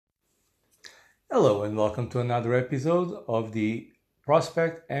Hello and welcome to another episode of the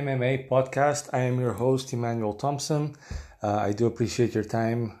Prospect MMA podcast. I am your host, Emmanuel Thompson. I do appreciate your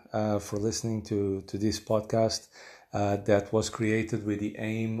time for listening to this podcast that was created with the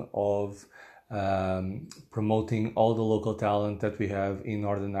aim of promoting all the local talent that we have in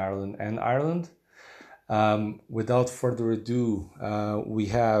Northern Ireland and Ireland. Without further ado, we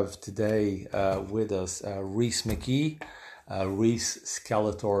have today with us Rhys McKee. Rhys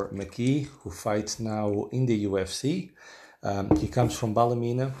Skellator McKee, who fights now in the UFC. He comes from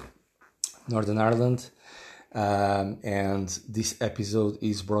Ballymena, Northern Ireland, and this episode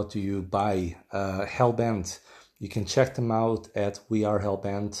is brought to you by Hellbent. You can check them out at We Are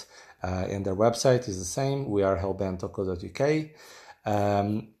Hellbent, and their website is the same, wearehellbent.co.uk,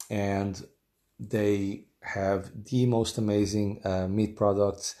 and they have the most amazing meat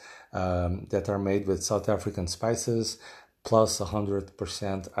products that are made with South African spices, plus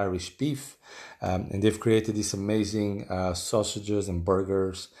 100% Irish beef. And they've created these amazing sausages and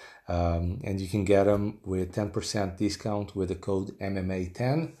burgers. And you can get them with 10% discount with the code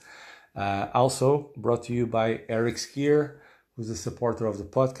MMA10. Also brought to you by Eric's Gear, who's a supporter of the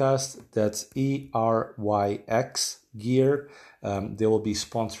podcast. That's ERYX Gear. They will be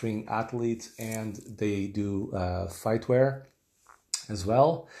sponsoring athletes and they do fightwear as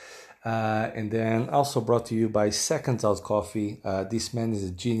well. And then also brought to you by Seconds Out Coffee. This man is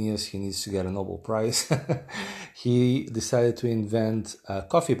a genius. He needs to get a Nobel Prize. He decided to invent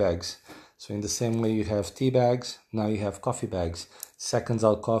coffee bags. So in the same way you have tea bags, now you have coffee bags. Seconds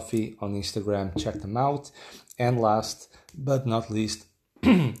Out Coffee on Instagram, check them out. And last but not least,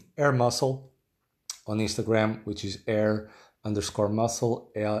 Air Muscle on Instagram, which is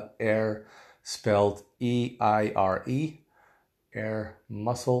air_muscle, air spelled EIRE. Air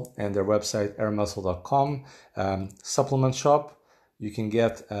Muscle, and their website airmuscle.com. Supplement shop, you can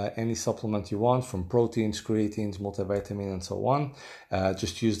get any supplement you want, from proteins, creatines, multivitamin, and so on.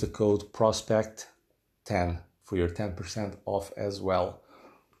 Just use the code PROSPECT10 for your 10% off as well.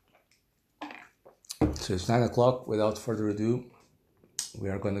 So it's 9 o'clock. Without further ado, we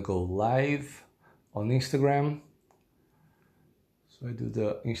are going to go live on Instagram. So I do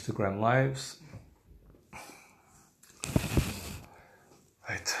the Instagram lives.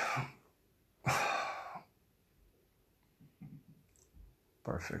 Right.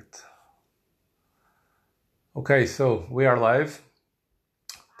 Perfect. Okay, so we are live.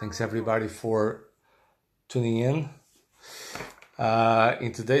 Thanks everybody for tuning in.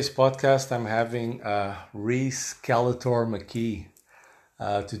 In today's podcast, I'm having Rhys Skellator McKee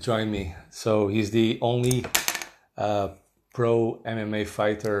to join me. So he's the only pro MMA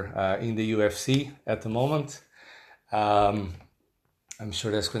fighter in the UFC at the moment. I'm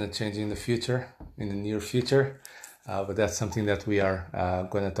sure that's going to change in the future, in the near future, but that's something that we are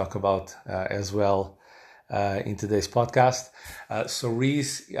going to talk about as well in today's podcast. So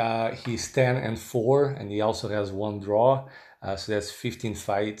Rhys, he's 10-4, and he also has one draw, so that's 15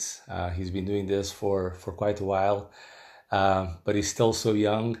 fights. He's been doing this for quite a while, but he's still so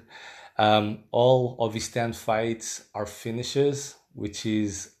young. All of his 10 fights are finishes, which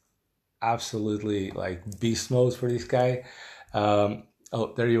is absolutely like beast mode for this guy.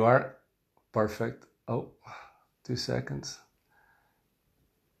 Oh, there you are. Perfect. Oh, 2 seconds.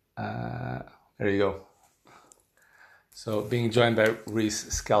 There you go. So being joined by Rhys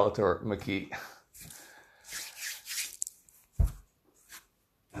Skellator McKee.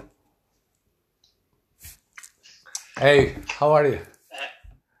 Hey, how are you?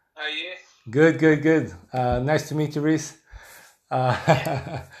 How are you? Good. Nice to meet you, Rhys.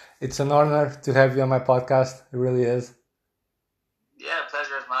 It's an honor to have you on my podcast. It really is. Yeah,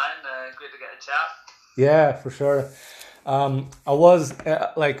 pleasure is mine. Good to get a chat. Yeah, for sure. I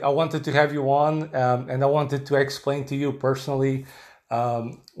wanted to have you on, and I wanted to explain to you personally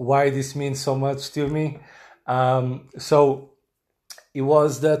why this means so much to me. So it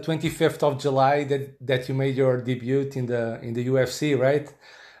was the 25th of July that you made your debut in the UFC, right?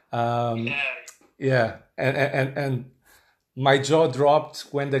 Yeah, and my jaw dropped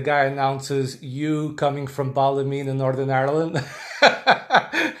when the guy announces you coming from Ballymena, Northern Ireland.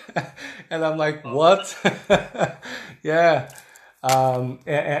 And I'm like, what? Yeah.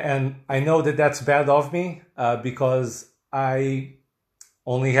 And I know that that's bad of me because I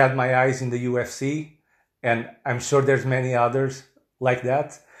only had my eyes in the UFC, and I'm sure there's many others like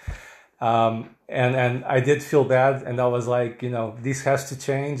that. And I did feel bad, and I was like, this has to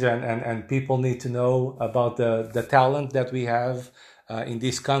change, and people need to know about the talent that we have in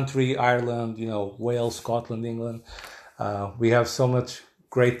this country, Ireland, Wales, Scotland, England. We have so much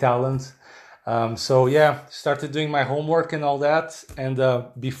great talent. So yeah, started doing my homework and all that. And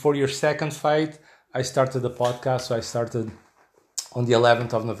before your second fight, I started the podcast. So I started on the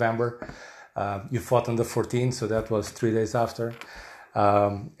 11th of November. You fought on the 14th, so that was 3 days after.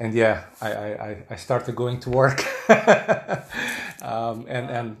 And yeah, I started going to work.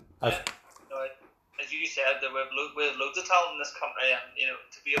 And I've, as you said, that we have loads of talent in this country, and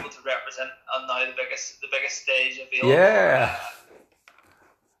to be able to represent on now the biggest stage available. yeah.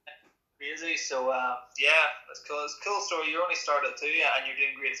 Crazy. So yeah, it's cool. It's a cool story. You only started too, and you're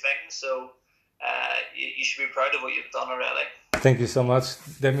doing great things. So you should be proud of what you've done already. Thank you so much.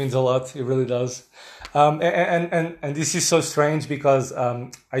 That means a lot. It really does. And this is so strange because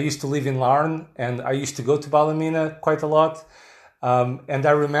I used to live in Larne and I used to go to Ballymena quite a lot. And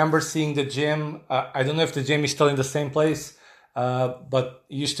I remember seeing the gym. I don't know if the gym is still in the same place, but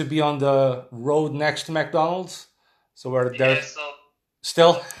it used to be on the road next to McDonald's. So where there's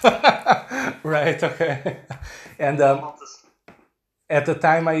still right, okay. And at the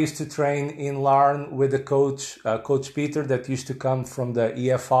time, I used to train in Larne with the coach, Coach Peter, that used to come from the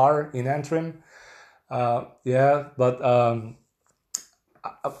EFR in Antrim. Yeah, but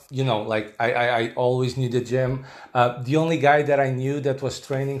like I always knew the gym. The only guy that I knew that was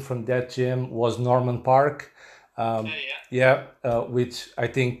training from that gym was Norman Park. Yeah, which I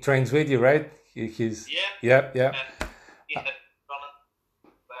think trains with you, right? He's yeah.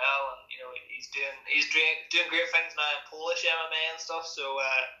 He's doing great things now in Polish MMA and stuff. So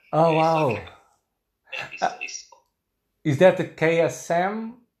oh wow, he's is that the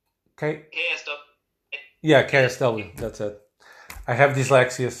KSM? KSW. Yeah, KSW. That's it. I have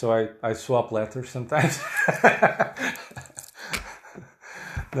dyslexia, so I swap letters sometimes.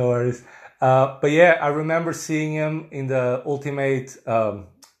 No worries. But yeah, I remember seeing him in the Ultimate.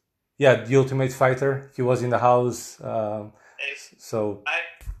 The Ultimate Fighter. He was in the house. So.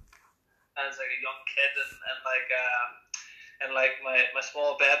 As like a young kid and like my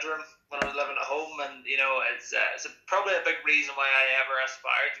small bedroom when I was living at home, and it's probably a big reason why I ever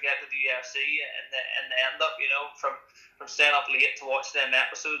aspired to get to the UFC and end up from staying up late to watch them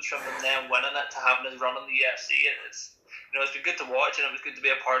episodes, from them then winning it to having us running the UFC. It's been good to watch and it was good to be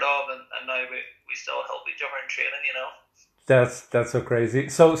a part of, and now we still help each other in training. That's so crazy.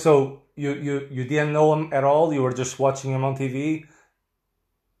 So you didn't know him at all? You were just watching him on TV?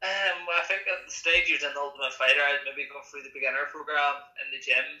 I think at the stage he was in the Ultimate Fighter, I'd maybe go through the beginner program in the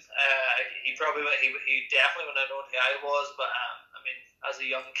gym. He definitely would have known who I was, but I mean, as a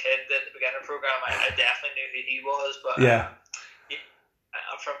young kid, the beginner program, I definitely knew who he was. But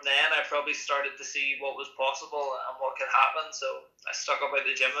from then, I probably started to see what was possible and what could happen. So I stuck up at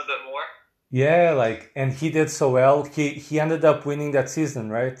the gym a bit more. Yeah, and he did so well. He ended up winning that season,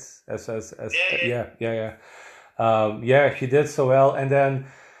 right? Yeah, he did so well, and then.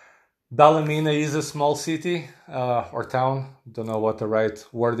 Ballymena is a small city or town. Don't know what the right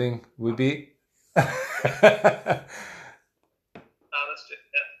wording would be. That's true.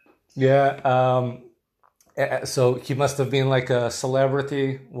 Yeah. So he must have been like a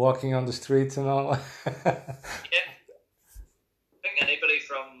celebrity walking on the streets and all. Yeah. I think anybody,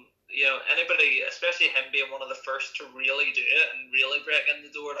 especially him being one of the first to really do it and really break in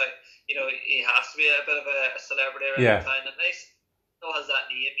the door, he has to be a bit of a celebrity around town, and nice. Still has that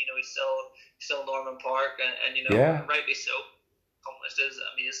name, he's still Norman Park, and rightly so. Accomplished is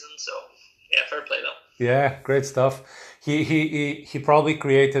amazing, so yeah, fair play though. Yeah, great stuff. He probably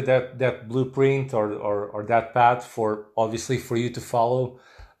created that blueprint or that path for you to follow,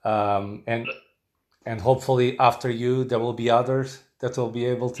 and hopefully after you there will be others that will be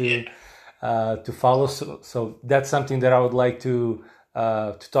able to follow. So that's something that I would like to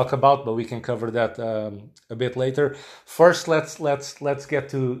talk about, but we can cover that a bit later. First, let's get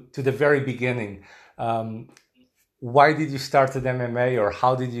to the very beginning. Why did you start at MMA, or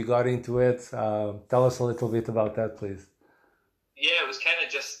how did you got into it? Tell us a little bit about that, please. Yeah, it was kind of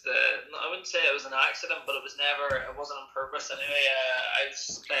just, I wouldn't say it was an accident, but it wasn't on purpose anyway. I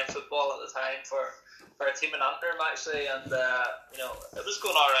was playing football at the time for a team in Antrim actually, and it was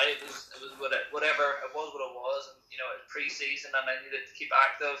going all right. It was whatever it was, what it was, and it was pre-season and I needed to keep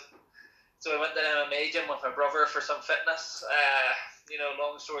active. So I went to an MMA gym with my brother for some fitness.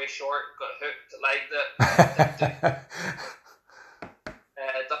 Long story short, got hooked, liked it.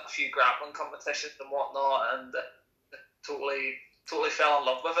 Done a few grappling competitions and whatnot, and totally fell in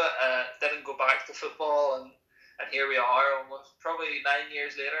love with it. Didn't go back to football, and here we are, almost probably 8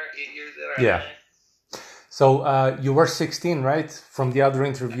 years later. Yeah. So you were 16, right? From the other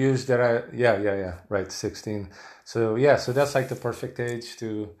interviews that right, 16. So so that's like the perfect age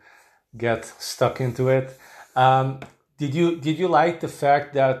to get stuck into it. Did you like the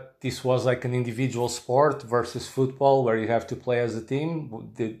fact that this was like an individual sport versus football where you have to play as a team?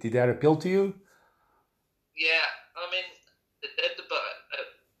 Did that appeal to you? Yeah, I mean, it did, but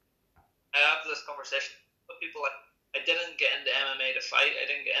I have this conversation with people. Like, I didn't get into MMA to fight. I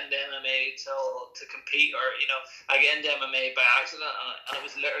didn't get into MMA to compete, or I get into MMA by accident, and it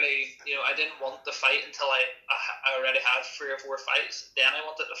was literally, I didn't want to fight until I already had 3 or 4 fights. Then I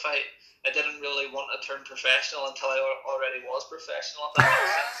wanted to fight. I didn't really want to turn professional until I already was professional. If that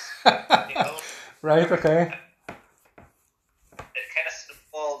makes sense, you know. Right. Okay. It kind of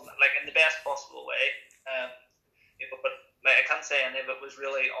snowballed like in the best possible way. But like I can't say any of it was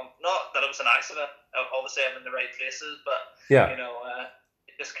really not that it was an accident. Obviously, I'm in the right places, but Yeah.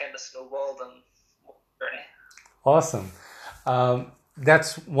 it just kind of snowballed and journey. Awesome.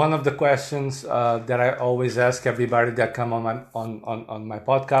 That's one of the questions that I always ask everybody that come on my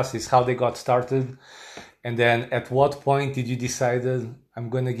podcast is how they got started, and then at what point did you decided I'm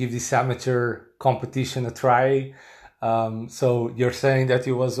going to give this amateur competition a try? So you're saying that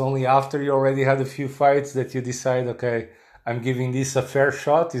it was only after you already had a few fights that you decide, okay, I'm giving this a fair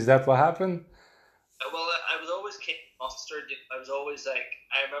shot. Is that what happened? Well, I was always keen mustard. I was always like,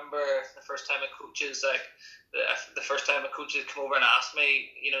 I remember the first time a coaches come over and asked me,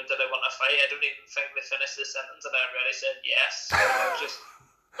 did I want to fight? I don't even think they finished the sentence, and I already said yes. So I was just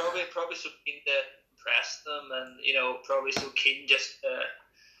probably so keen to impress them, and probably so keen just to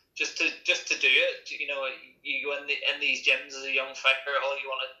do it. You go in these gyms as a young fighter, all you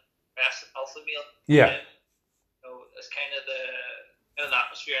want to impress alpha male. Yeah. It's kind of the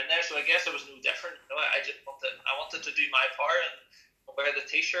atmosphere in there. So I guess it was no different. I just wanted to do my part and wear the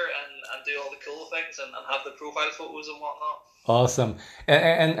t-shirt and do all the cool things and have the profile photos and whatnot. Awesome.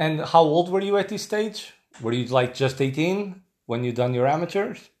 And how old were you at this stage? Were you like just 18 when you done your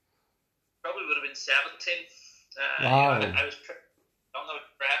amateurs? Probably would have been 17. Wow. I was young, I was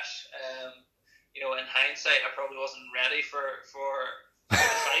fresh. In hindsight, I probably wasn't ready for the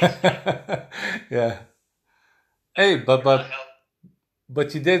fight. Yeah. Hey,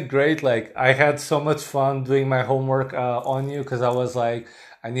 but you did great. Like I had so much fun doing my homework on you because I was like,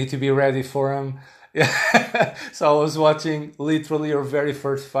 I need to be ready for him. Yeah. So I was watching literally your very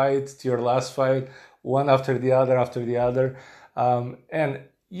first fight to your last fight, one after the other. And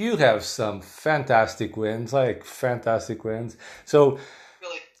you have some fantastic wins, like fantastic wins. So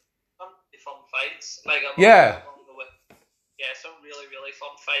really fun fights. Like yeah. along the way. Yeah, some really, really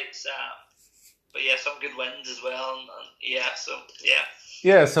fun fights. But yeah, some good wins as well. And yeah, so yeah.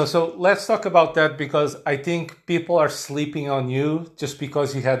 Yeah, so let's talk about that because I think people are sleeping on you just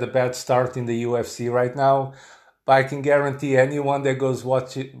because you had a bad start in the UFC right now. But I can guarantee anyone that goes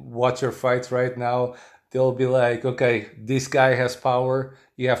watch your fights right now, they'll be like, okay, this guy has power.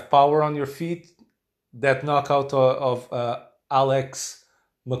 You have power on your feet. That knockout of Alex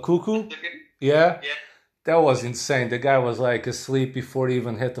Makuku, yeah, that was insane. The guy was like asleep before he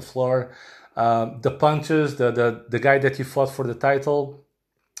even hit the floor. The punches, the guy that you fought for the title,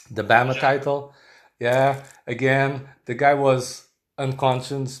 the Bama title, yeah, again, the guy was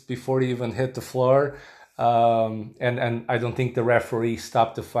unconscious before he even hit the floor. And I don't think the referee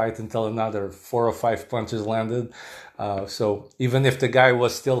stopped the fight until another 4 or 5 punches landed. So even if the guy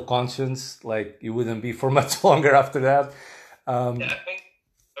was still conscious, like it wouldn't be for much longer after that. Yeah, I think,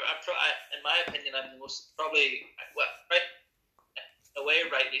 in my opinion, I'm the most probably, well, right, in a way,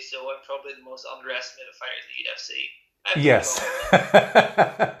 rightly so. I'm probably the most underestimated fighter in the UFC. Yes.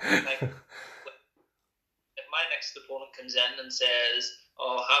 Like, if my next opponent comes in and says,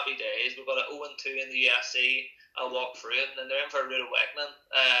 "Oh, happy days, we've got an 0-2 in the UFC," I'll walk through it, and then they're in for a rude awakening.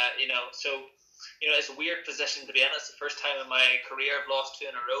 So it's a weird position to be in. It's the first time in my career I've lost 2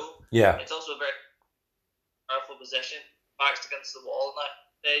 in a row. Yeah. It's also a very powerful position. Back's against the wall now.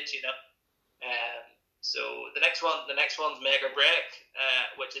 So the next one's make or break,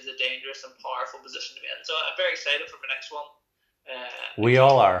 which is a dangerous and powerful position to be in. So I'm very excited for the next one. We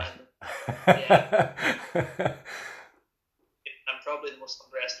all are. Yeah. I'm probably the most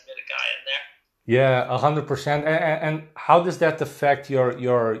underestimated guy in there. Yeah, 100%. And how does that affect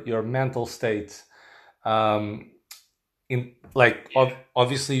your mental state?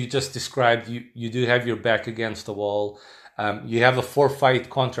 Obviously, you just described you do have your back against the wall. You have a 4-fight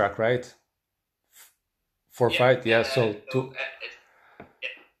contract, right? 4 fight, yeah.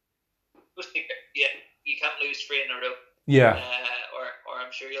 You can't lose 3 in a row. Yeah. Or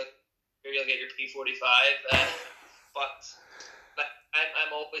I'm sure you'll get your P45. But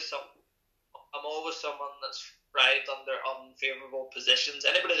I'm always someone that's thrived under unfavorable positions.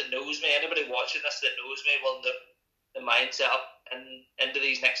 Anybody that knows me, anybody watching this that knows me, will know the mindset and into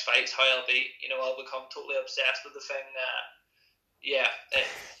these next fights, how I'll be. I'll become totally obsessed with the thing.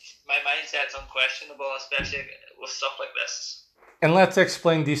 My mindset's unquestionable, especially with stuff like this. And let's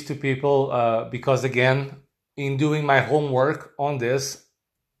explain this to people because, again, in doing my homework on this,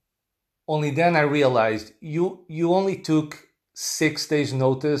 only then I realized you only took 6 days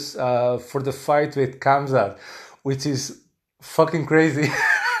notice for the fight with Kamzat, which is fucking crazy.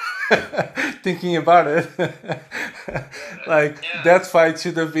 Thinking about it. That fight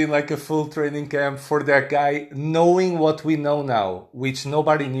should have been like a full training camp for that guy, knowing what we know now, which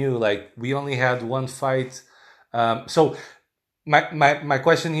nobody knew. Like, we only had one fight. So my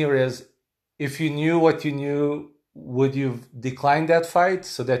question here is, if you knew what you knew, would you decline that fight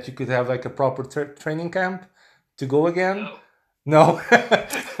so that you could have like a proper training camp to go again? No.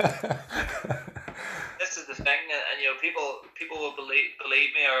 This is the thing, and people will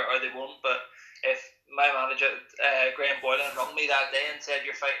believe me or they won't. But if my manager Graham Boylan rung me that day and said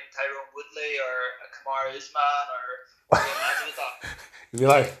you're fighting Tyrone Woodley or Kamaru Usman or imagine that, you'd be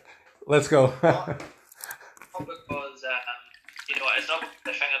like, let's go. Because it's not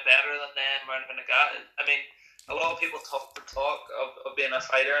the thing better than them or anything like that. I mean, a lot of people talk the talk of being a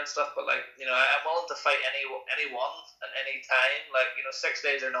fighter and stuff, but I'm willing to fight anyone at any time. 6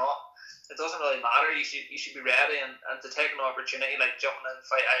 days or not, it doesn't really matter. You should be ready and to take an opportunity like jumping in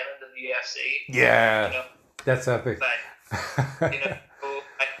Fight Island in the UFC. Yeah, that's epic.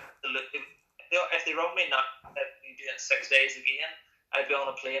 If they run me now, if you do it in 6 days again, I'd be on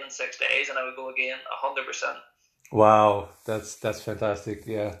a plane in 6 days and I would go again 100%. Wow, that's fantastic.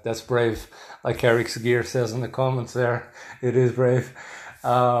 Yeah, that's brave. Like Eric's Gear says in the comments there, it is brave.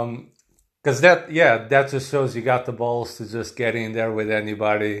 Because that just shows you got the balls to just get in there with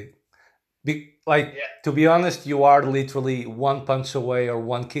anybody. To be honest, you are literally one punch away or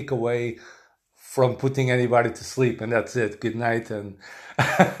one kick away from putting anybody to sleep, and that's it. Good night, and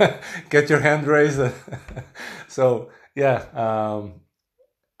get your hand raised. So yeah.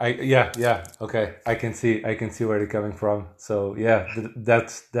 Okay, I can see where you're coming from. So yeah,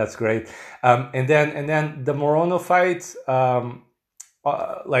 that's great. And then the Morono fight.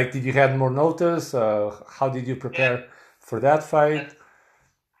 Did you have more notice? How did you prepare for that fight?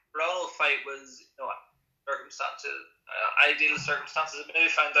 Morono fight was circumstances, ideal circumstances. I maybe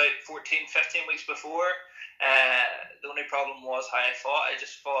found out 14, 15 weeks before. The only problem was how I fought.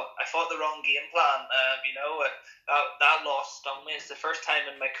 I fought the wrong game plan. That loss stung me. It's the first time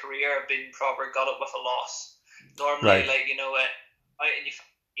in my career I've been proper got it with a loss. Normally, out and you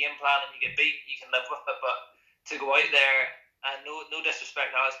game plan and you get beat, you can live with it. But to go out there, and no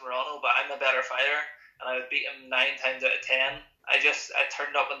disrespect to Alex Morono, but I'm a better fighter, and I would beat him 9 times out of 10. I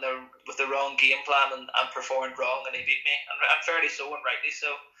turned up with the wrong game plan and performed wrong, and he beat me, and fairly so and rightly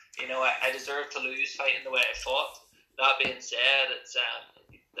so. I deserved to lose fighting the way I fought. That being said, it's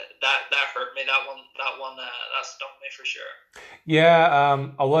that hurt me. That stung me for sure. Yeah,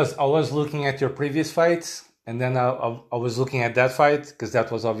 I was looking at your previous fights, and then I was looking at that fight because that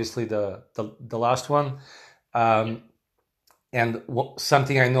was obviously the last one. And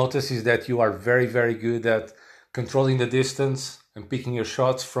something I noticed is that you are very, very good at controlling the distance and picking your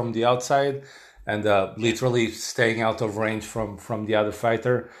shots from the outside, and literally staying out of range from the other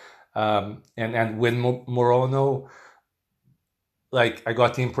fighter. And with Morono, I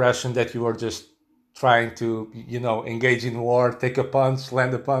got the impression that you were just trying to, engage in war, take a punch,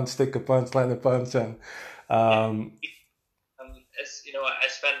 land a punch, take a punch, land a punch, and I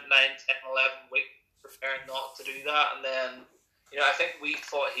spent 9, 10, 11 weeks preparing not to do that, and then I think we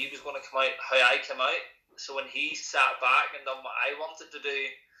thought he was going to come out how I came out. So when he sat back and done what I wanted to do,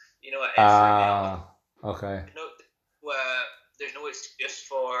 okay. There's no excuse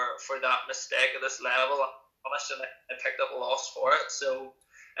for that mistake at this level. Honestly, I picked up a loss for it, so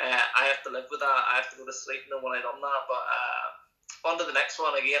I have to live with that. I have to go to sleep knowing when I done that. But on to the next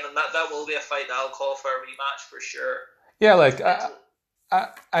one again, and that will be a fight that I'll call for a rematch for sure. Yeah,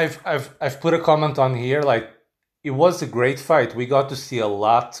 I've put a comment on here. It was a great fight. We got to see a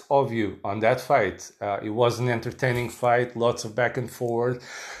lot of you on that fight. It was an entertaining fight, lots of back and forth,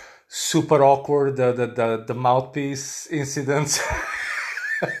 super awkward. The mouthpiece incidents.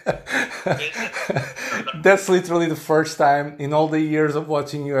 That's literally the first time in all the years of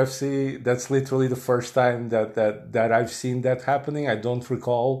watching UFC. That's literally the first time that I've seen that happening. I don't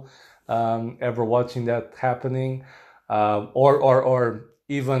recall ever watching that happening, or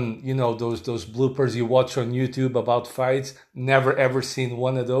even those bloopers you watch on YouTube about fights. Never ever seen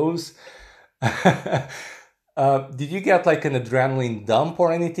one of those. Did you get an adrenaline dump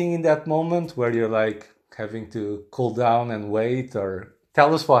or anything in that moment where you're having to cool down and wait, or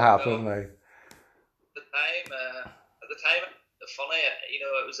tell us what happened? At the time, the funny.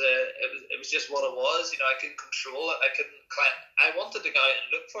 It was just what it was. I couldn't control it. I wanted to go out and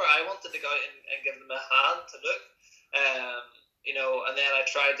look for it. I wanted to go out and give them a hand to look. And then I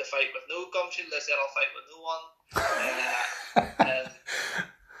tried to fight with no gum shield. I said I'll fight with no one. And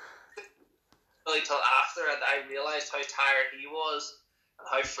really till after I realised how tired he was and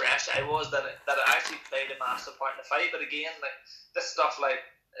how fresh I was that it actually played a massive part in the fight. But again, like this stuff, like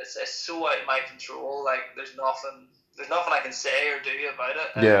it's so out of my control. Like there's nothing I can say or do about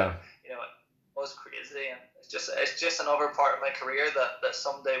it. Yeah. It was crazy, and it's just another part of my career that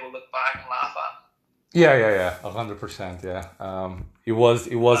someday we'll look back and laugh at. Yeah, 100%. Yeah, it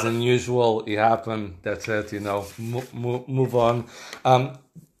was unusual. It happened. That's it. Move on.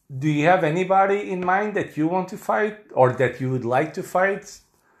 Do you have anybody in mind that you want to fight or that you would like to fight?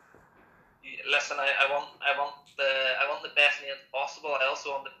 Listen, I want the best names possible. I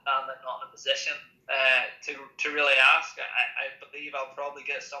also understand I'm not in a position to really ask. I believe I'll probably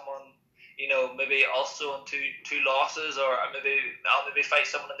get someone, maybe also in two losses, or I'll fight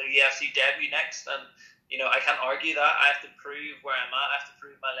someone in their UFC debut next. And I can't argue that. I have to prove where I'm at. I have to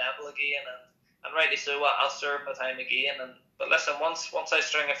prove my level again, and rightly so. I'll serve my time again. But listen, once I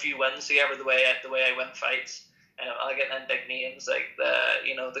string a few wins together, the way I win fights, I'll get them big names like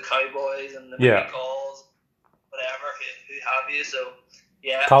the Cowboys and the McKees, whatever, who have you. So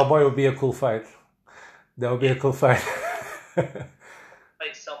yeah, Cowboy would be a cool fight. That would be a cool fight.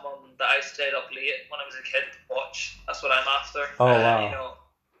 Like someone that I stayed up late when I was a kid to watch. That's what I'm after. Oh wow.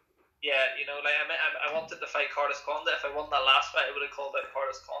 Like I wanted to fight Carlos Condit. If I won that last fight, I would have called out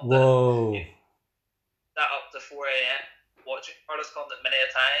Carlos Condit. Whoa. That up to 4 a.m. watching Carlos Condit many a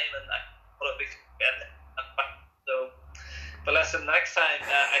time, and I thought it'd be good. So, but listen, next time,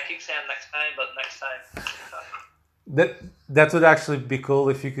 I keep saying next time, but next time. That would actually be cool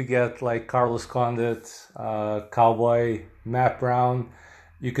if you could get like Carlos Condit, Cowboy, Matt Brown.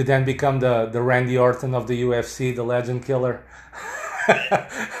 You could then become the Randy Orton of the UFC, the legend killer.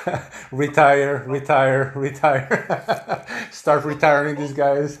 retire. Start retiring these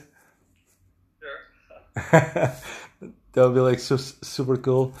guys. Sure. That would be like super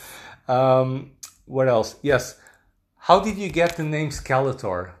cool. What else? Yes. How did you get the name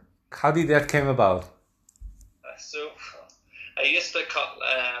Skellator? How did that came about? So I used to cut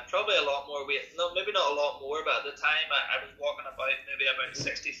probably a lot more weight. No, maybe not a lot more, but at the time I was walking about maybe about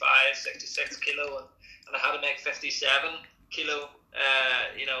 65, 66 kilo, and I had to make 57 kilo.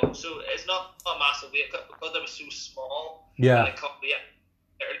 So it's not a massive weight cut because I was so small. Yeah. And I cut weight,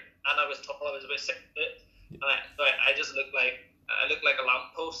 and I was tall. I was about 6 foot, and I just looked like a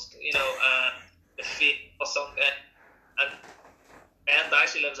lamppost, and the feet or something. And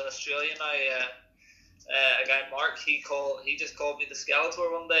actually lives in Australia now. A guy Mark, he just called me the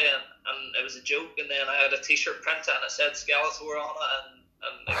Skellator one day, and it was a joke. And then I had a T-shirt printed and it said Skellator on it,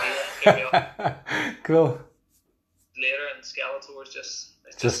 and again, here we are. Cool. Later, and Skellator's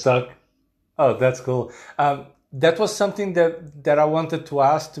just stuck. Oh, that's cool. That was something that I wanted to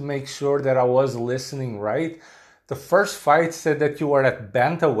ask to make sure that I was listening right. The first fight said that you were at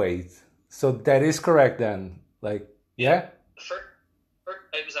bantamweight, so that is correct then. Like, yeah. First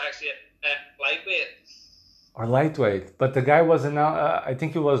it was actually at lightweight. Or lightweight, but the guy was I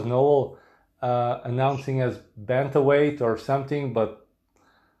think it was Noel announcing as bantamweight or something. But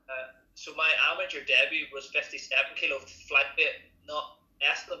so my amateur debut was 57 kilo flyweight, not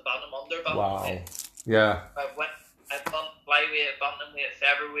less than bantam. Wow, yeah. I've done flyweight, bantamweight,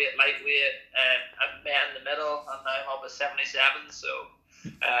 featherweight, lightweight, I've met in the middle, and now I'm up at 77. So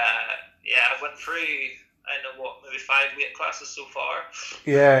I went through. I know maybe 5 weight classes so far.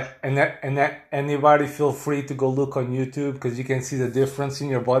 Yeah, and that anybody feel free to go look on YouTube because you can see the difference in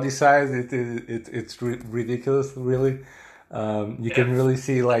your body size. It's ridiculous, really. You can really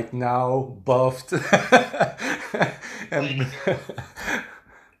see like now buffed. And go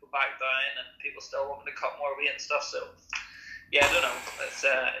back down, and people still want me to cut more weight and stuff. So yeah, I don't know.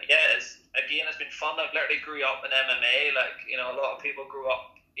 It's been fun. I've literally grew up in MMA. Like a lot of people grew up.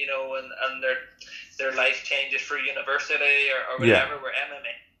 And their life changes through university or whatever. Where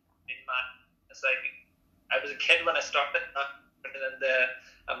MMA, it's like I was a kid when I started, not into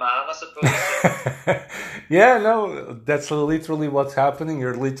a man, I suppose. Yeah, no, that's literally what's happening.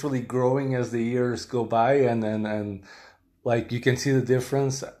 You're literally growing as the years go by, and like you can see the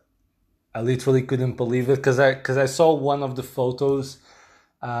difference. I literally couldn't believe it because I saw one of the photos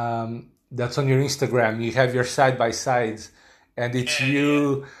that's on your Instagram. You have your side by sides. And it's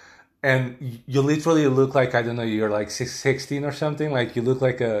you, and you literally look like, I don't know, you're like 16 or something. Like you look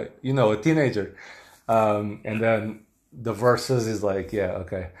like a teenager. And then the versus is like, yeah,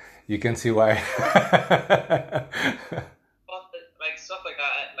 okay, you can see why. But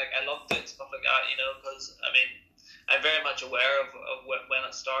because I mean I'm very much aware of when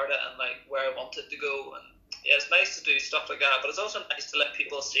it started and like where I want it to go, and yeah, it's nice to do stuff like that, but it's also nice to let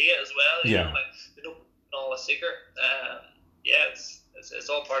people see it as well. You know, like they don't know a secret. Yeah, it's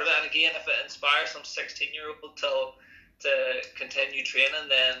all part of it. And again, if it inspires some 16-year-old to continue training,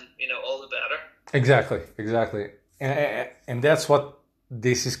 then you know all the better. Exactly, and that's what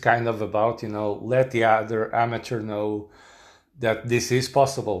this is kind of about. You know, let the other amateur know that this is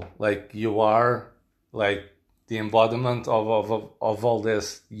possible. Like you are, like the embodiment of all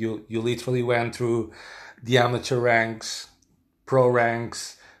this. You literally went through the amateur ranks, pro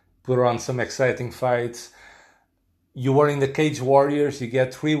ranks, put on some exciting fights. You were in the Cage Warriors. You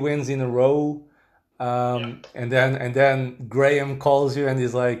get 3 wins in a row, and then Graham calls you and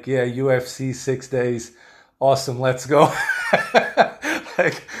he's like, "Yeah, UFC 6 days, awesome, let's go."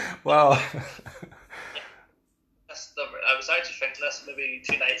 Like, wow. I was actually thinking this maybe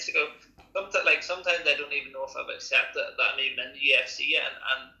 2 nights ago. Sometimes I don't even know if I've accepted that I'm even in the UFC yet,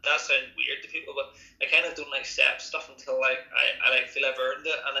 and that sounds weird to people, but I kind of don't accept stuff until like I feel I've earned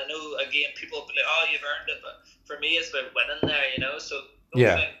it. And I know again people will be like, "Oh, you've earned it," but for me it's about winning there, you know. So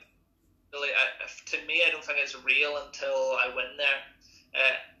don't think really. To me, I don't think it's real until I win there.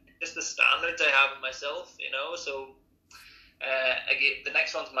 Just the standards I have in myself, you know. So again, the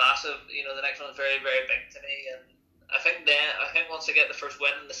next one's massive. You know, the next one's very very big to me, and I think once I get the first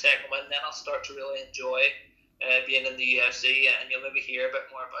win and the second win, then I'll start to really enjoy being in the UFC, and you'll maybe hear a bit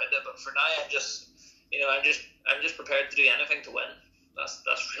more about it. But for now, I'm just prepared to do anything to win. That's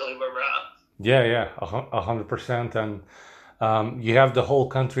really where we're at. Yeah, 100%, and you have the whole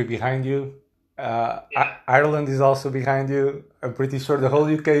country behind you. Ireland is also behind you. I'm pretty sure the whole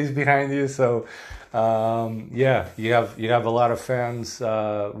UK is behind you. So yeah, you have a lot of fans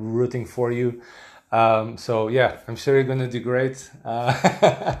rooting for you. So yeah, I'm sure you're gonna do great.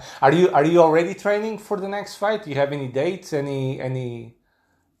 Are you already training for the next fight? Do you have any dates? Anything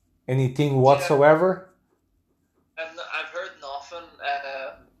whatsoever? I've heard nothing.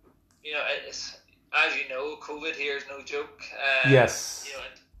 You know, it's, as you know, COVID here is no joke. Yes. You know,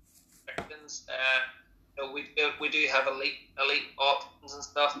 infections. You know, we do have elite options and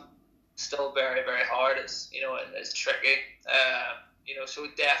stuff. Still very very hard. It's it's tricky. You know, so we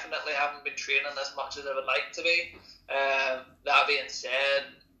definitely haven't been training as much as I would like to be. That being said,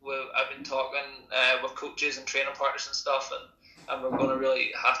 I've been talking with coaches and training partners and stuff, and we're going to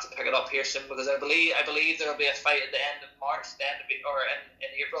really have to pick it up here soon, because I believe there'll be a fight at the end of March, or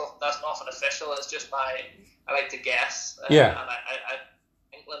in April. That's nothing official. It's just I like to guess. And I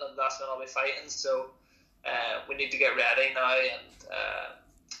England, and that's when I'll be fighting. So we need to get ready now, and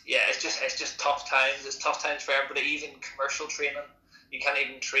yeah, it's just tough times. It's tough times for everybody, even commercial training. You can't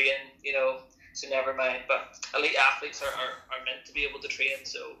even train, you know, so never mind. But elite athletes are meant to be able to train,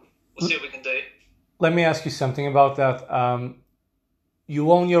 so we'll see what we can do. Let me ask you something about that.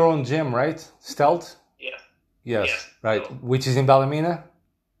 You own your own gym, right? Stealth? Yeah. Yes, right. So, which is in Ballymena?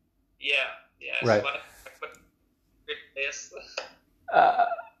 Yeah. Right. Yes.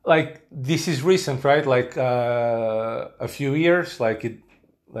 Like this is recent, right? Like a few years, like 14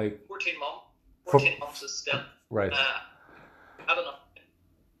 months. 14 months is still right. I don't know.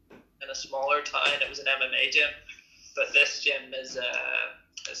 In a smaller town, it was an MMA gym, but this gym is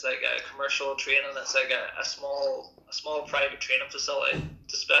it's like a commercial training. It's like a small private training facility.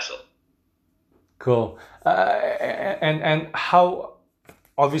 It's special. Cool. And how?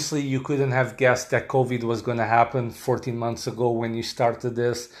 Obviously, you couldn't have guessed that COVID was going to happen 14 months ago when you started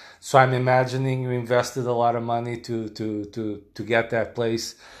this. So I'm imagining you invested a lot of money to get that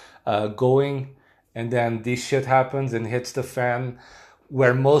place going. And then this shit happens and hits the fan,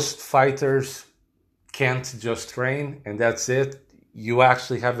 where most fighters can't just train and that's it. You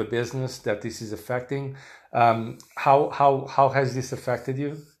actually have a business that this is affecting. How has this affected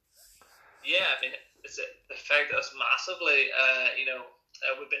you? Yeah, I mean, it's affected us massively. You know,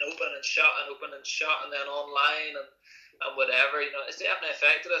 we've been open and shut, and then online and whatever. You know, it's definitely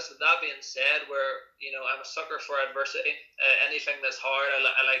affected us. With that being said, I'm a sucker for adversity. Anything that's hard,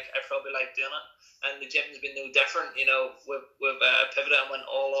 I probably like doing it. And the gym's been no different. You know, we've pivoted and went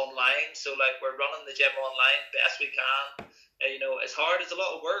all online. So like we're running the gym online best we can. You know, it's hard. It's a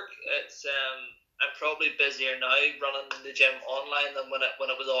lot of work. It's I'm probably busier now running the gym online than when it's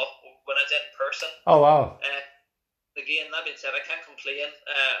in person. Oh wow. Again, that being said, I can't complain.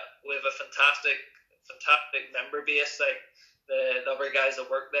 We have a fantastic member base. Like the other guys that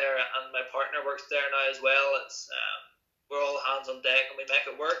work there, and my partner works there now as well. It's we're all hands on deck, and we make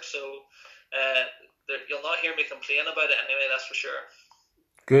it work. So you'll not hear me complain about it anyway. That's for sure.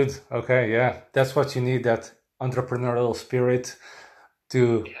 Good. Okay. Yeah, that's what you need. That entrepreneurial spirit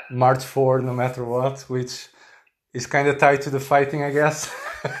to yeah, march forward no matter what, which is kind of tied to the fighting, I guess.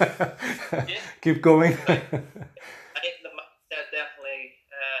 yeah. Keep going. Like I think the mindset definitely,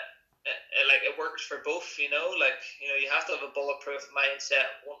 like it works for both. Like you have to have a bulletproof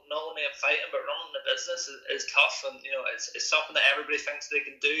mindset. Not only in fighting, but running the business is tough, and it's something that everybody thinks they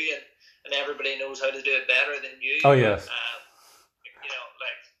can do, and everybody knows how to do it better than you. Oh But yes.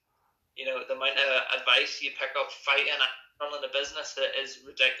 like the amount of advice you pick up fighting and running a business that is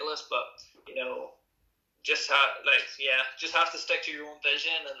ridiculous. But just have to stick to your own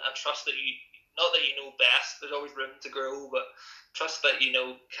vision and trust that you. Not that you know best. There's always room to grow, but trust that you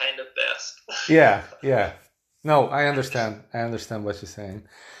know kind of best. Yeah, yeah. No, I understand. I understand what you're saying.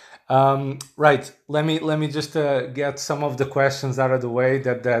 Right. Let me just get some of the questions out of the way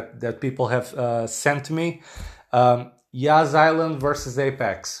that people have sent to me. Yas Island versus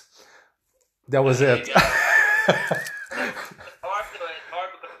Apex. That was it. Yeah, it's hard though. It's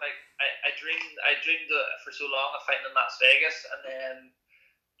hard because like I dreamed for so long of fighting in Las Vegas, and then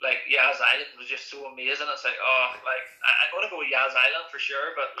like Yas Island was just so amazing. It's like, I'm gonna go Yas Island for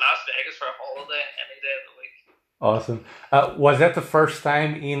sure, but Las Vegas for a holiday any day of the week. Awesome. Was that the first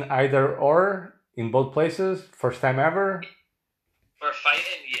time in either or in both places? First time ever? For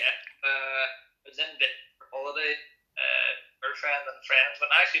fighting, yeah. I was in Vic for holiday, girlfriend and friends, but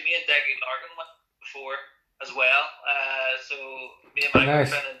actually me and Deggy Larkin went before as well. So me and my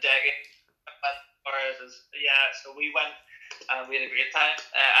Nice. girlfriend and Deggy went, so we went and we had a great time.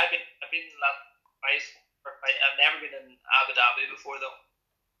 I've been twice for fighting. I've never been in Abu Dhabi before though.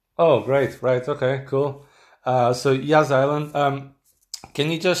 Oh, great. Right. Okay. Cool. So Yas Island.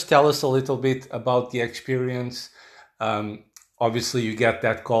 Can you just tell us a little bit about the experience? Obviously, you get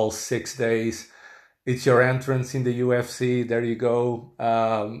that call 6 days. It's your entrance in the UFC. There you go.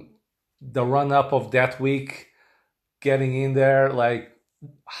 The run up of that week, getting in there. Like,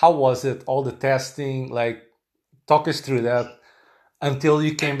 how was it? All the testing. Like, talk us through that until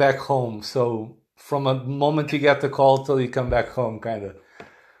you came back home. So from a moment you get the call till you come back home, kind of.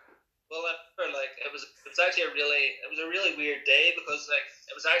 Well, I remember like it was actually a really weird day because like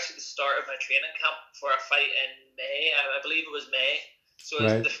it was actually the start of my training camp for a fight in May. I believe it was May. So it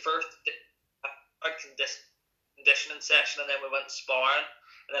was Right. the first conditioning session, and then we went sparring.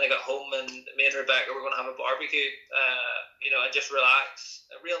 And then I got home, and me and Rebecca were going to have a barbecue, and just relax.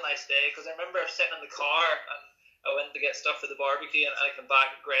 A real nice day because I remember sitting in the car and I went to get stuff for the barbecue, and I come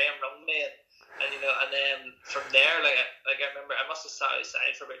back, and Graham rung me, and then from there, like I remember, I must have sat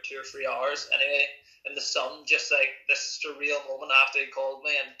outside for about 2 or 3 hours anyway in the sun, just like this surreal moment after he called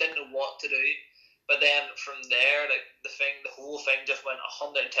me, and didn't know what to do. But then from there, like the whole thing just went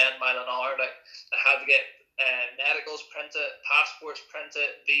 110 mile an hour. Like I had to get medicals printed, passports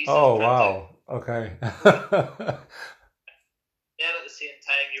printed, visas Oh printed. wow. Okay. Then at the same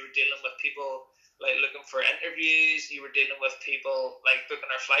time, you were dealing with people like looking for interviews. You were dealing with people like booking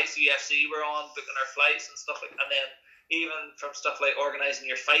our flights. The UFC were on booking our flights and stuff like. And then even from stuff like organizing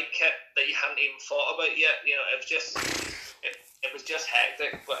your fight kit that you hadn't even thought about yet. It was just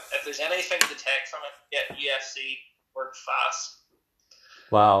hectic. But if there's anything to take from it, yeah, UFC worked fast.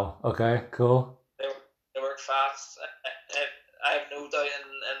 Wow. Okay. Cool. They work fast. I have no doubt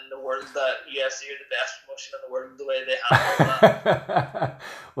in the world that UFC are the best promotion in the world the way they handle that.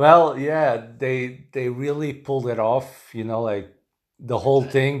 Well, yeah, they really pulled it off. Like the whole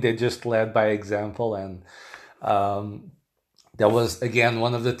thing, they just led by example, and that was again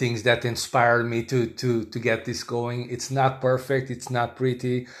one of the things that inspired me to get this going. It's not perfect. It's not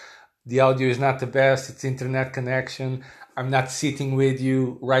pretty. The audio is not the best. It's internet connection. I'm not sitting with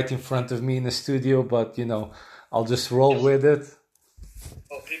you right in front of me in the studio, but I'll just roll with it.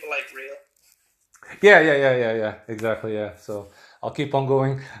 Well, people like real. Yeah. Exactly. Yeah. So I'll keep on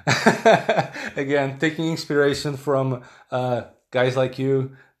going. Again, taking inspiration from guys like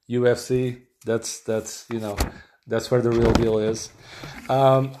you, UFC. That's where the real deal is.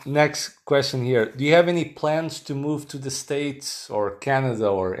 Next question here. Do you have any plans to move to the States or Canada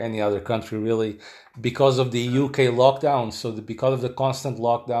or any other country really because of the UK lockdowns? So because of the constant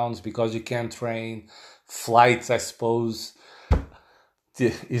lockdowns, because you can't train, flights, I suppose.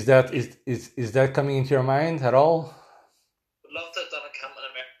 Is that coming into your mind at all? Would love to have done a camp in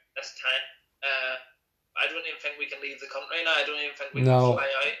America this time. I don't even think we can leave the country now. I don't even think we can No, fly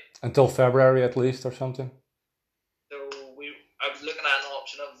out. until February at least or something. So I was looking at an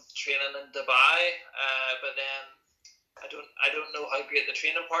option of training in Dubai, but then I don't know how great the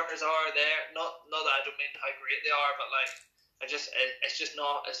training partners are there. Not that I don't mean how great they are, but like it's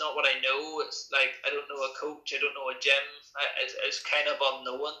not what I know. It's like I don't know a coach, I don't know a gym. It's kind of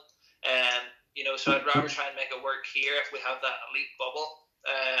unknown. So I'd rather try and make it work here if we have that elite bubble.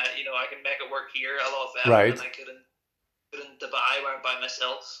 I can make it work here a lot better Right. than I could in Dubai where I'm by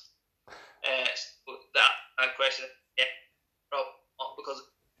myself. So that question, yeah, probably not because.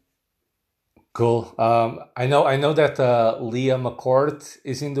 Cool. I know that Leah McCourt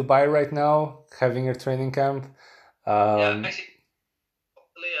is in Dubai right now, having her training camp. Yeah, Um, actually,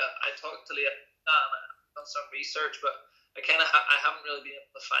 I talked to Leah and I've done some research, but I haven't really been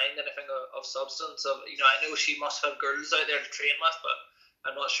able to find anything of substance. I know she must have girls out there to train with, but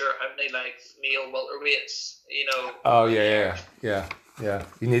I'm not sure how many like male welterweights, oh are yeah, there. yeah, yeah, yeah.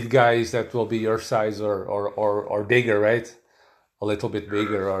 You need guys that will be your size or bigger, right? A little bit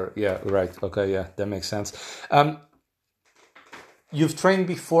bigger, or yeah, right. Okay, yeah, that makes sense. Um, you've trained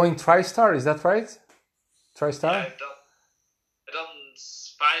before in TriStar, is that right? Yeah, TriStar? I've done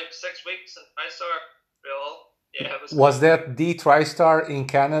 5-6 weeks in Mysore, real. Yeah, it was Was cool. that the TriStar in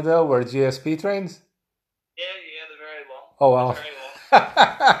Canada where GSP trains? Yeah, the very one, Oh the wow. very one. I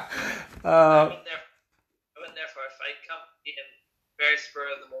uh, went there. I went there for a fight camp, very spur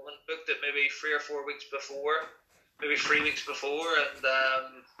of the moment. Booked it maybe 3 or 4 weeks before, maybe 3 weeks before,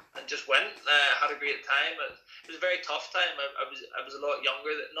 and just went. Had a great time. It was a very tough time. I was a lot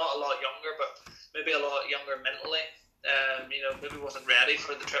younger, not a lot younger, but maybe a lot younger mentally. Maybe wasn't ready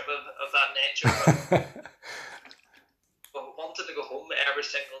for the trip of that nature, but wanted to go home every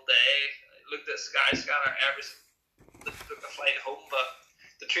single day. Looked at Skyscanner every single day, took a flight home, but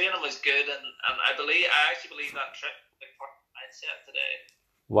the training was good, and I actually believe that trip like part of my mindset today.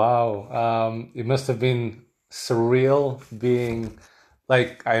 wow. It must have been surreal being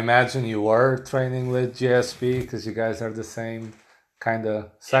like I imagine you were training with GSP because you guys are the same kind of Yeah,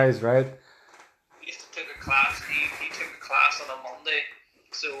 size, right? we used to take a class. He took a class on a Monday,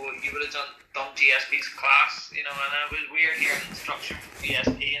 so you would have done GSP's class, and it was weird hearing instruction from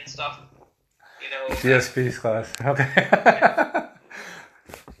GSP and stuff. GSP's class. Okay.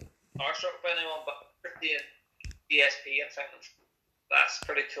 Starstruck by anyone, but seeing GSP and thinking that's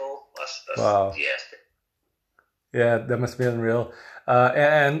pretty cool. That's Wow. GSP. Yeah, that must be unreal.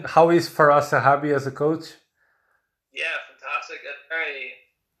 And how is Faraz Sahabi as a coach? Yeah, fantastic. And very,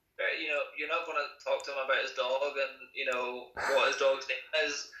 very. You're not going to talk to him about his dog and what his dog's name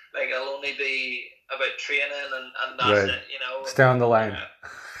is. Like it'll only be about training and that's Right. it. Stay on the line.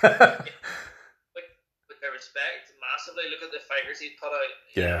 With their respect, massively. Look at the fighters he's put out.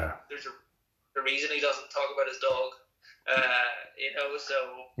 Yeah. There's a reason he doesn't talk about his dog. So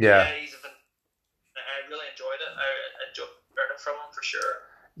Yeah. yeah, I really enjoyed it. I enjoyed learning from him for sure.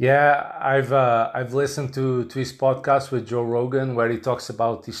 Yeah, I've listened to his podcast with Joe Rogan where he talks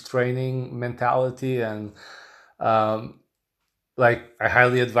about his training mentality and like I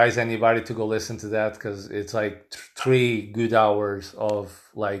highly advise anybody to go listen to that because it's like 3 good hours of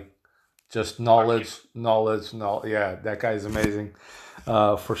like just knowledge. Yeah, that guy is amazing,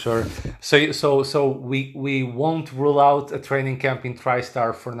 for sure. So we won't rule out a training camp in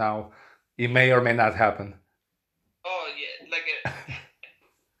TriStar for now. It may or may not happen. Oh yeah, like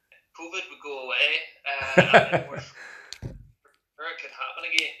COVID would go away, and then it could happen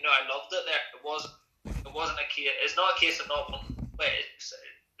again. I loved it there. It wasn't a case. It's not a case of not wanting. Wait, it's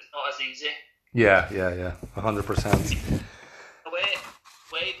not as easy. Yeah, 100%.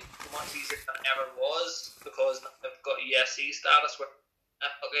 Way much easier than it ever was because I've got UFC status where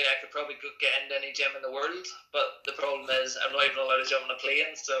okay, I could probably get into any gym in the world, but the problem is I'm not even allowed to jump on a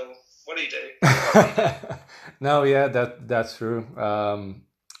plane. So what do you do? No, yeah, that's true.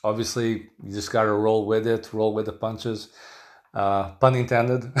 Obviously, you just gotta roll with it, roll with the punches. Pun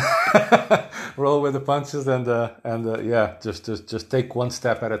intended. Roll with the punches and yeah, just take one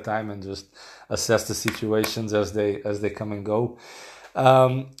step at a time and just assess the situations as they come and go.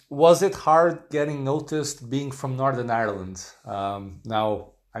 Was it hard getting noticed being from Northern Ireland?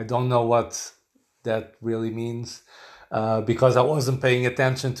 Now I don't know what that really means because I wasn't paying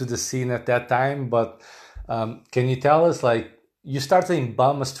attention to the scene at that time. But can you tell us, like, you started in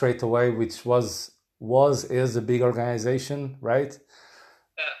Bama straight away, which is a big organization, right?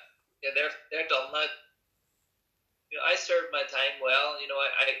 Yeah, they're done now. I served my time well.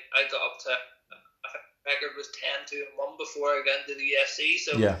 I got up to I think the record was 10-1 before I got into the UFC.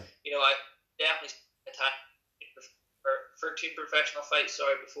 So Yeah. I definitely spent my time for 13 professional fights.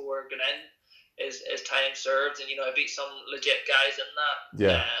 Sorry, before going in is time served, and I beat some legit guys in that.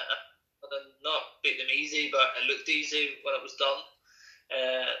 Yeah. Not beat them easy, but it looked easy when it was done.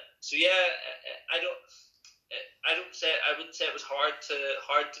 So yeah, I wouldn't say it was hard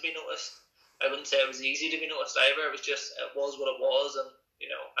to be noticed. I wouldn't say it was easy to be noticed either. It was what it was, and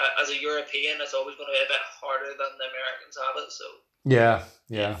as a European, it's always going to be a bit harder than the Americans have it. So Yeah,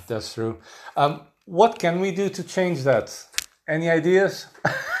 yeah, that's true. What can we do to change that? Any ideas?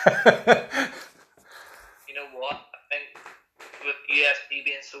 You know what? I think with UFC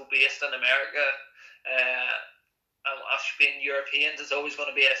being so based in America, uh, and us being Europeans, it's always going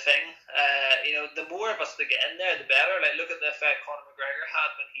to be a thing. The more of us that get in there, the better. Like, look at the effect Conor McGregor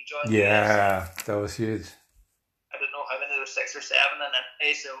had when he joined the UFC. Yeah, that was huge. I don't know how many there were, 6 or 7, and then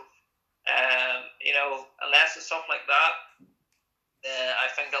so unless it's something like that, I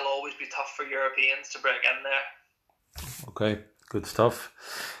think it'll always be tough for Europeans to break in there. Okay, good stuff.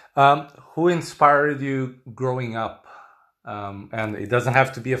 Who inspired you growing up? And it doesn't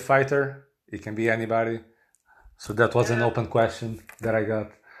have to be a fighter; it can be anybody. So that was an open question that I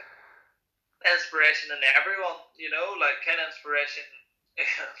got. Inspiration in everyone, like kind of inspiration.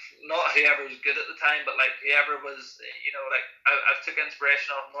 Not whoever was good at the time, but like whoever was, like I took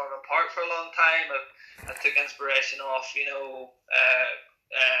inspiration off Norman Park for a long time. I took inspiration off,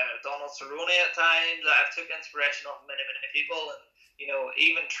 Donald Cerrone at times. I took inspiration off many, many people, and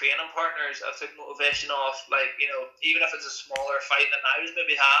even training partners. I took motivation off, like even if it's a smaller fight than I was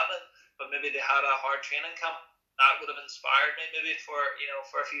maybe having, but maybe they had a hard training camp. That would have inspired me maybe for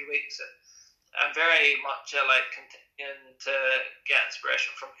a few weeks. And I'm very much like continuing to get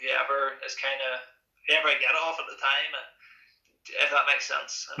inspiration from whoever I get off at the time, if that makes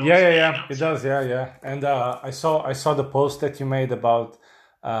sense. Yeah. It does. Yeah. And I saw the post that you made about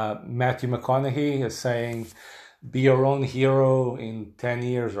Matthew McConaughey saying, "Be your own hero in 10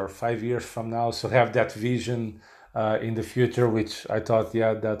 years or 5 years from now." So have that vision in the future, which I thought,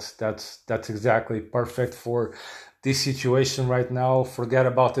 yeah, that's exactly perfect for this situation right now. Forget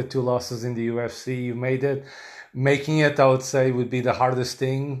about the 2 losses in the UFC. You made it. Making it, I would say, would be the hardest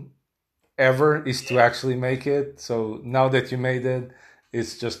thing ever, is to actually make it. So now that you made it,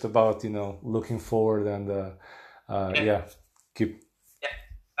 it's just about looking forward and keep. Yeah,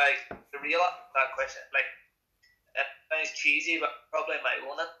 like to realize that question, like it sounds cheesy, but probably my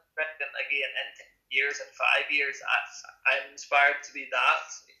own impression again in 10 years and 5 years, I'm inspired to be that,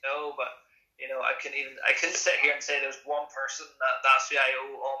 but. I couldn't sit here and say there's one person that's who I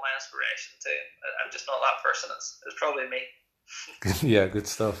owe all my inspiration to. I'm just not that person. It's probably me. Yeah, good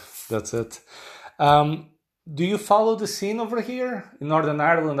stuff. That's it. Do you follow the scene over here in Northern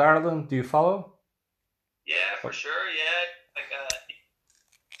Ireland? Ireland, do you follow? Yeah, for sure. Yeah, like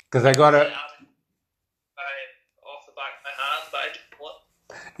because I got a off the back of my hand, but I just what?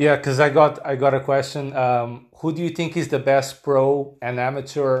 Yeah, because I got a question. Who do you think is the best pro and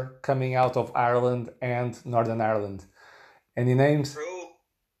amateur coming out of Ireland and Northern Ireland? Any names? The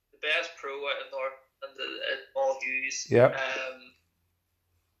best pro out of Northern is Paul Hughes. Yeah.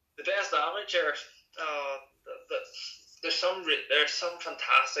 The best amateur. There's some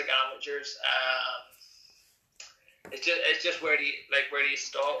fantastic amateurs. It's just where do you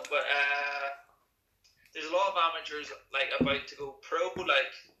stop? But there's a lot of amateurs like about to go pro.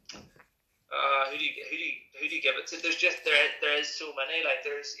 Like who do you give it to? There is so many. Like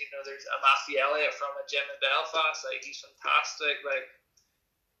there's a Matthew Elliott from a gym in Belfast. Like he's fantastic. Like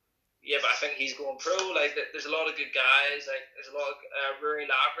yeah, but I think he's going pro. Like there's a lot of good guys. Like there's a lot of Rory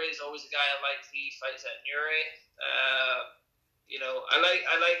Lavery is always a guy I like. He fights at Newry.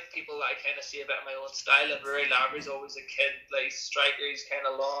 I like people that I kind of see a bit of my own style. And Rory Lavery's always a kid. Like striker, he's kind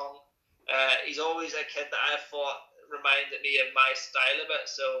of long. He's always a kid that I thought reminded me of my style a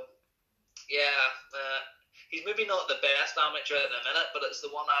bit. So yeah, he's maybe not the best amateur at the minute, but it's the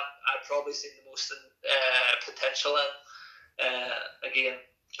one I've probably seen the most potential in. Again,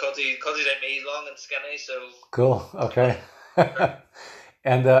 because he's like me, he's long and skinny. So cool. Okay.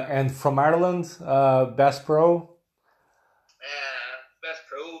 And from Ireland, best pro. Best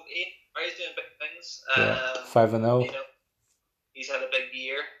pro. He's doing big things. 5-0. He's had a big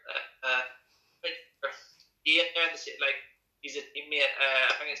year. Ian there, like he's a teammate.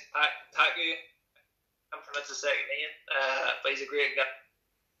 I think it's Taku. I can't pronounce his second name, but he's a great guy.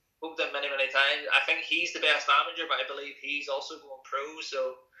 Spoke to him many times. I think he's the best amateur, but I believe he's also going pro.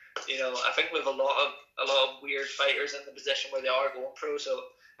 So I think we have a lot of weird fighters in the position where they are going pro.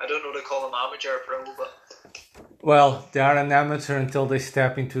 So I don't know to call them amateur or pro, but well, they are an amateur until they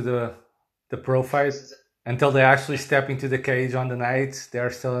step into the pro fight. Until they actually step into the cage on the night, they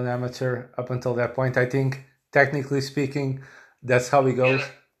are still an amateur up until that point. I think, technically speaking, that's how it goes.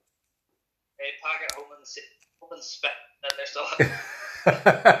 They pack at home and spit, and they're still.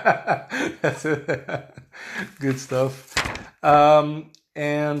 That's it. Good stuff.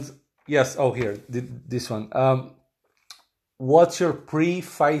 And yes, here, this one. What's your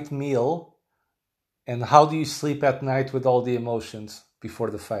pre-fight meal, and how do you sleep at night with all the emotions before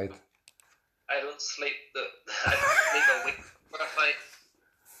the fight? I don't sleep a week before a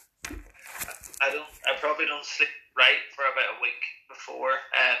I probably don't sleep right for about a week before.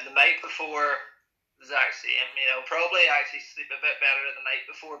 The night before was actually, probably actually sleep a bit better the night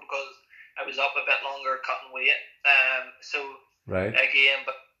before because I was up a bit longer cutting weight. So Right. again,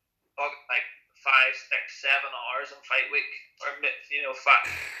 but like 5, 6, 7 hours in fight week, or 5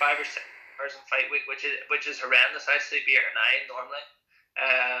 or 6 hours in fight week, which is horrendous. I sleep 8 or 9 normally.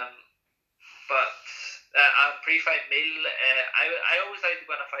 But a pre-fight meal, I always like to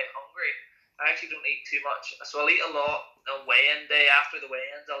go on a fight hungry. I actually don't eat too much, so I'll eat a lot on weigh-in day. After the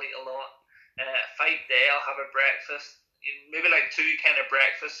weigh-ins, I'll eat a lot. Fight day, I'll have a breakfast, maybe like 2 kind of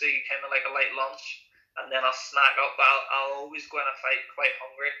breakfasts, so you kind of like a light lunch, and then I'll snack up. But I'll always go on a fight quite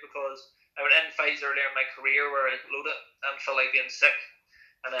hungry because I went in fights earlier in my career where I loaded and felt like being sick,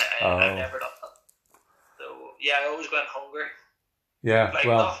 and I've never done that. So yeah, I always go in hungry. Yeah, like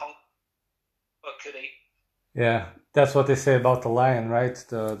well, not hungry, but could eat. yeah, that's what they say about the lion, right?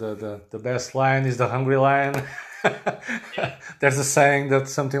 The best lion is the hungry lion. Yeah. There's a saying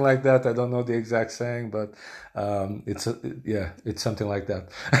that's something like that. I don't know the exact saying, but it's something like that.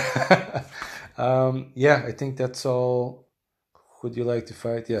 Yeah, I think that's all. Would you like to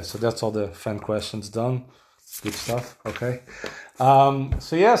fight? Yeah, so that's all the fan questions done. Good stuff. Okay.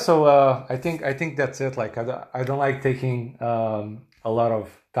 I think that's it. Like I don't like taking a lot of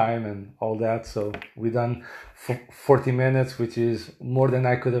time and all that. So we done 40 minutes, which is more than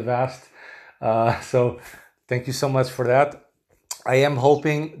I could have asked. So thank you so much for that. I am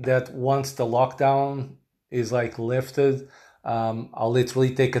hoping that once the lockdown is like lifted, I'll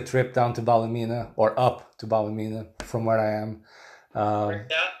literally take a trip down to Ballymena or up to Ballymena from where I am. Where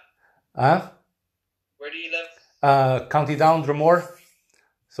yeah. Where do you live? County Down, Dromore.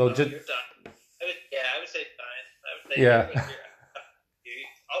 So You're down. I would say down. I would say yeah, you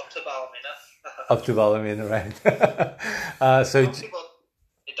up to Ballymena. up to Ballymena, right? Some people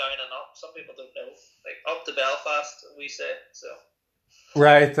say down and up. Some people don't know. Like up to Belfast, we say so.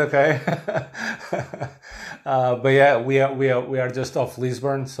 Right. Okay. But yeah, we are just off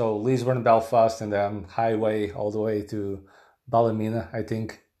Lisburn, so Lisburn, Belfast, and then highway all the way to Ballymena. I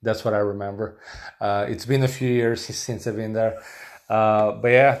think that's what I remember. It's been a few years since I've been there. But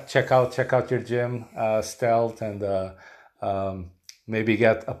yeah, check out your gym, Stealth, and maybe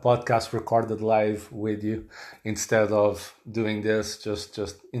get a podcast recorded live with you instead of doing this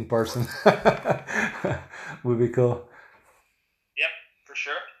just in person. Would be cool. Yep, for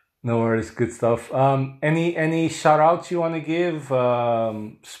sure. No worries, good stuff. Any shout outs you want to give?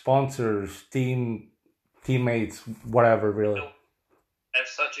 Sponsors, teammates, whatever, really. No, I have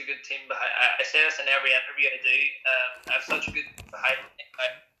such a good team behind. I say this in every interview I do. I have such a good team behind me.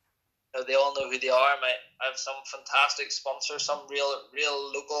 They all know who they are. I have some fantastic sponsors, some real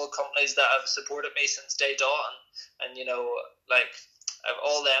local companies that have supported me since day dot, and like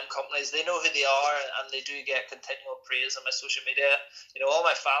all them companies, they know who they are, and they do get continual praise on my social media. All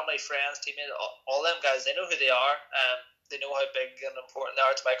my family, friends, teammates, all them guys, they know who they are. They know how big and important they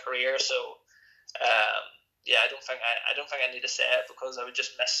are to my career. So, I don't think I need to say it because I would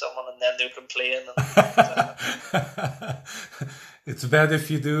just miss someone and then they'll complain. It's bad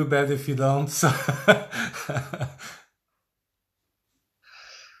if you do, bad if you don't. So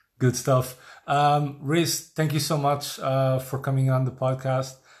good stuff. Rhys, thank you so much for coming on the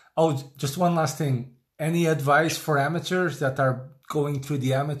podcast. Oh, just one last thing. Any advice for amateurs that are going through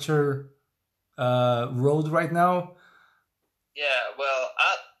the amateur road right now? Yeah, well,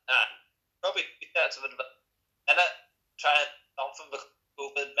 probably that's of advice. And try and something because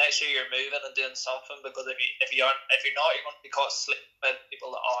COVID. Make sure you're moving and doing something because if you're not, you're going to be caught sleeping by the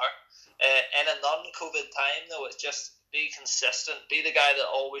people that are. In a non-COVID time, though, it's just be consistent. Be the guy that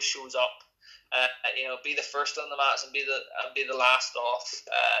always shows up. Be the first on the mats and be the last off.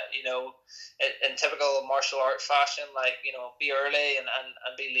 In typical martial art fashion, be early and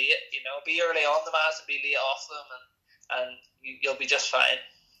be late. Be early on the mats and be late off them, and you'll be just fine.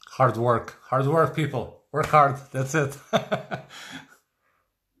 Hard work, people. Work hard. That's it.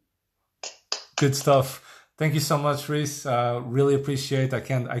 Good stuff. Thank you so much, Rhys. Really appreciate. I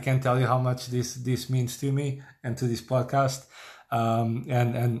can't tell you how much this means to me and to this podcast.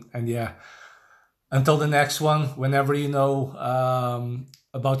 And yeah. Until the next one, whenever you know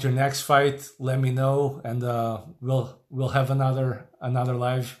about your next fight, let me know, and we'll have another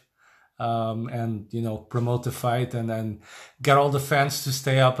live, and promote the fight, and then get all the fans to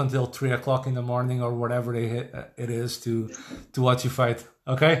stay up until 3:00 in the morning or whatever it is to watch you fight.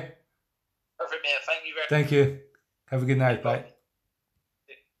 Okay. Perfect, man. Thank you very much. Thank you. Have a good night. Bye.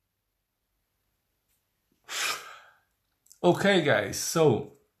 Okay, guys.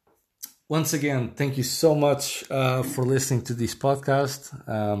 So Once again, thank you so much for listening to this podcast.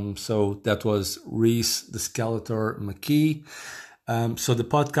 So that was Rhys, the Skellator, McKee. So the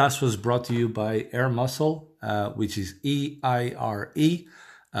podcast was brought to you by Air Muscle, which is EIRE,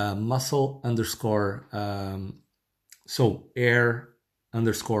 muscle underscore, so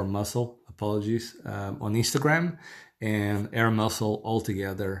air_muscle, apologies, on Instagram, and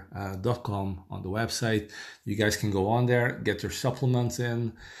airmuscle.com on the website. You guys can go on there, get your supplements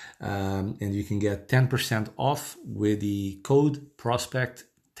in, and you can get 10% off with the code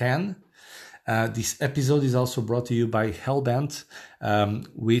prospect10. This episode is also brought to you by Hellbent,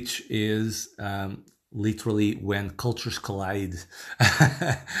 which is literally when cultures collide.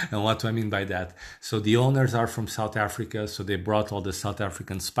 And what do I mean by that? So the owners are from South Africa, so they brought all the South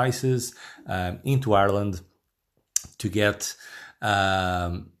African spices into Ireland to get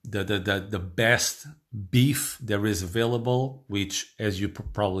the best beef there is available, which, as you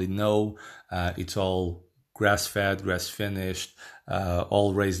probably know, it's all grass-fed, grass-finished,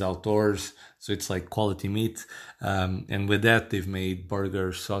 all raised outdoors. So it's like quality meat. And with that, they've made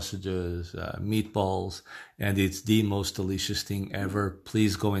burgers, sausages, meatballs, and it's the most delicious thing ever.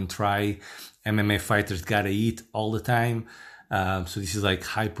 Please go and try. MMA fighters gotta eat all the time. So this is like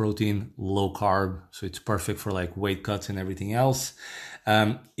high protein, low carb. So it's perfect for like weight cuts and everything else.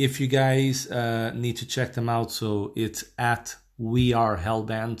 If you guys need to check them out, so it's at We Are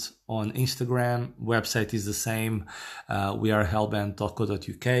Hellbent on Instagram. Website is the same,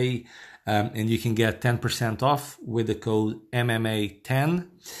 wearehellbent.co.uk. And you can get 10% off with the code MMA10.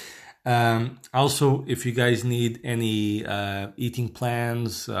 Also, if you guys need any eating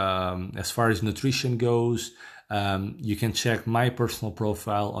plans as far as nutrition goes, you can check my personal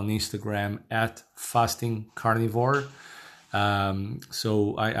profile on Instagram at Fasting Carnivore.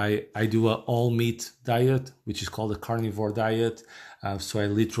 So I do an all meat diet, which is called a carnivore diet. So I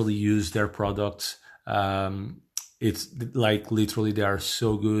literally use their products. It's like literally they are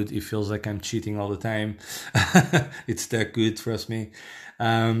so good. It feels like I'm cheating all the time. It's that good, trust me.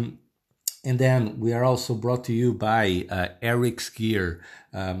 And then we are also brought to you by Eric's Gear,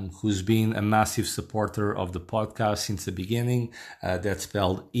 who's been a massive supporter of the podcast since the beginning. That's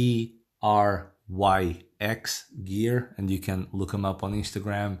spelled ERYX Gear, and you can look him up on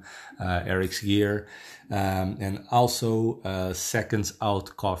Instagram, Eric's Gear. And also Seconds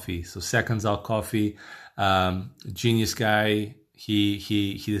Out Coffee. So Seconds Out Coffee, genius guy.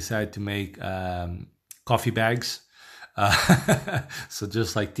 He decided to make coffee bags. So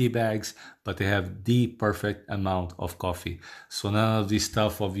just like tea bags, but they have the perfect amount of coffee. So none of this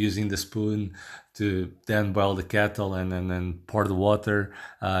stuff of using the spoon to then boil the kettle and then pour the water,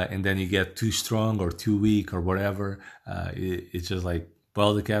 and then you get too strong or too weak or whatever. It's just like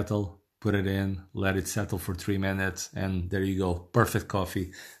boil the kettle, put it in, let it settle for 3 minutes, and there you go. Perfect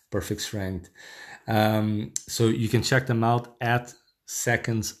coffee, perfect strength. So you can check them out at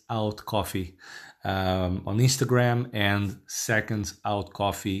Seconds Out Coffee on Instagram and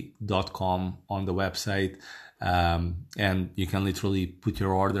secondsoutcoffee.com on the website. And you can literally put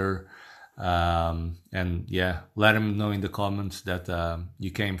your order, and yeah, let him know in the comments that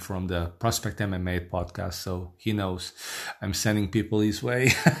you came from the Prospect MMA podcast, so he knows I'm sending people his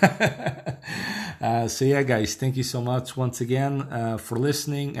way. So yeah, guys, thank you so much once again for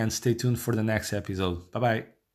listening, and stay tuned for the next episode. Bye bye.